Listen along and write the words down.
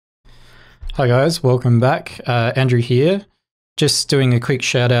Hi guys, welcome back. Andrew here. Just doing a quick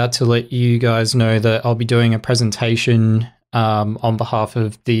shout out to let you guys know that I'll be doing a presentation on behalf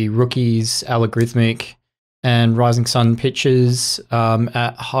of the rookies, Allegorithmic and Rising Sun pitchers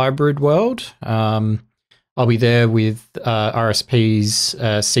at Hybrid World. I'll be there with RSP's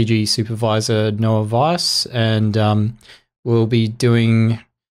CG Supervisor Noah Weiss, and we'll be doing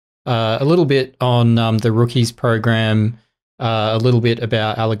a little bit on the rookies program, a little bit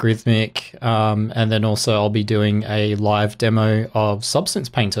about Allegorithmic, and then also I'll be doing a live demo of Substance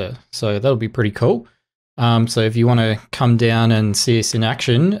Painter. So that'll be pretty cool. So if you want to come down and see us in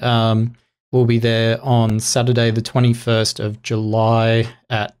action, we'll be there on Saturday the 21st of July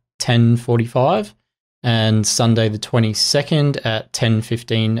at 10:45 and Sunday the 22nd at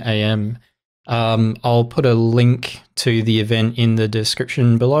 10:15 a.m. I'll put a link to the event in the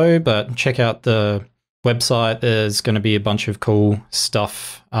description below, but check out the website. There's going to be a bunch of cool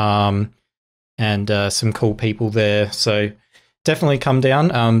stuff and some cool people there. So definitely come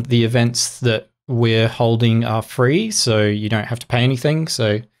down. The events that we're holding are free, so you don't have to pay anything.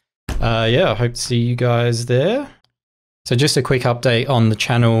 So yeah, I hope to see you guys there. So just a quick update on the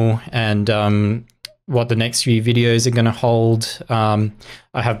channel and what the next few videos are going to hold. I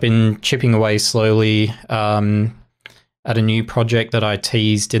have been chipping away slowly at a new project that I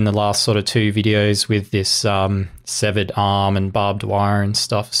teased in the last sort of 2 videos with this severed arm and barbed wire and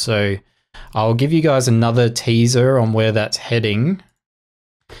stuff. So I'll give you guys another teaser on where that's heading.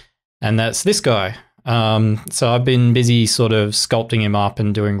 And that's this guy. So I've been busy sort of sculpting him up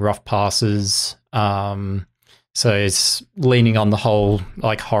and doing rough passes. So it's leaning on the whole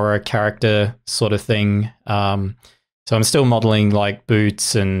like horror character sort of thing. So I'm still modeling like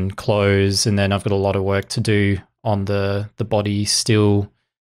boots and clothes, and then I've got a lot of work to do on the body still,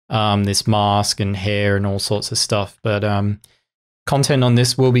 this mask and hair and all sorts of stuff. But content on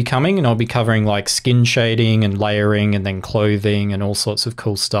this will be coming, and I'll be covering like skin shading and layering and then clothing and all sorts of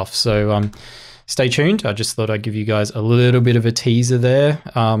cool stuff. So stay tuned. I just thought I'd give you guys a little bit of a teaser there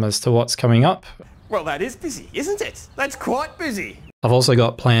as to what's coming up. Well, that is busy, isn't it? That's quite busy. I've also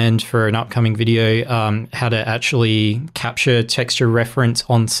got planned for an upcoming video how to actually capture texture reference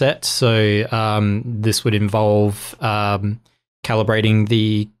on set. So this would involve calibrating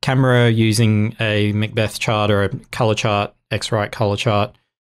the camera using a Macbeth chart or a color chart, X-Rite color chart,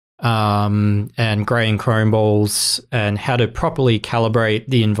 and gray and chrome balls, and how to properly calibrate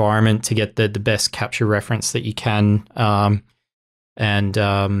the environment to get the best capture reference that you can. And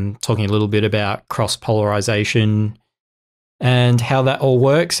talking a little bit about cross-polarization and how that all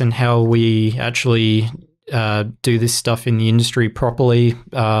works and how we actually do this stuff in the industry properly.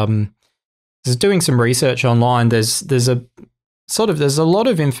 Just doing some research online. There's a lot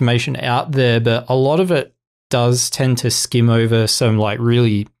of information out there, but a lot of it does tend to skim over some like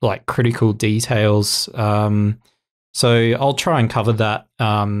really like critical details. So I'll try and cover that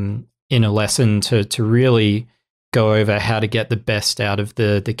in a lesson to really go over how to get the best out of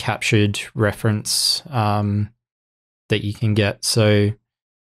the captured reference that you can get. So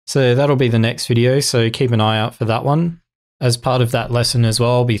that'll be the next video, so keep an eye out for that one. As part of that lesson as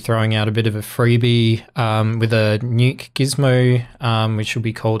well, I'll be throwing out a bit of a freebie with a Nuke gizmo, which will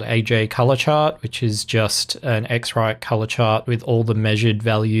be called AJ Color Chart, which is just an X-Rite color chart with all the measured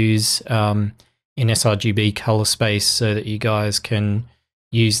values in sRGB color space, so that you guys can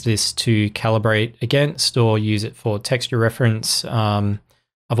use this to calibrate against or use it for texture reference.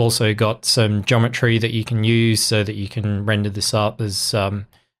 I've also got some geometry that you can use so that you can render this up. There's a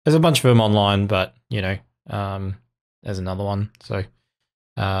bunch of them online, but you know, there's another one. So,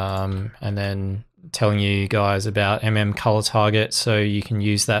 and then telling you guys about color target, so you can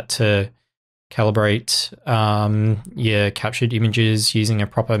use that to calibrate captured images using a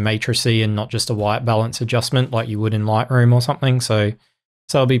proper matrice and not just a white balance adjustment like you would in Lightroom or something. So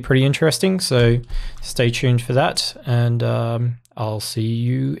that'll be pretty interesting. So stay tuned for that, and I'll see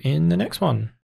you in the next one.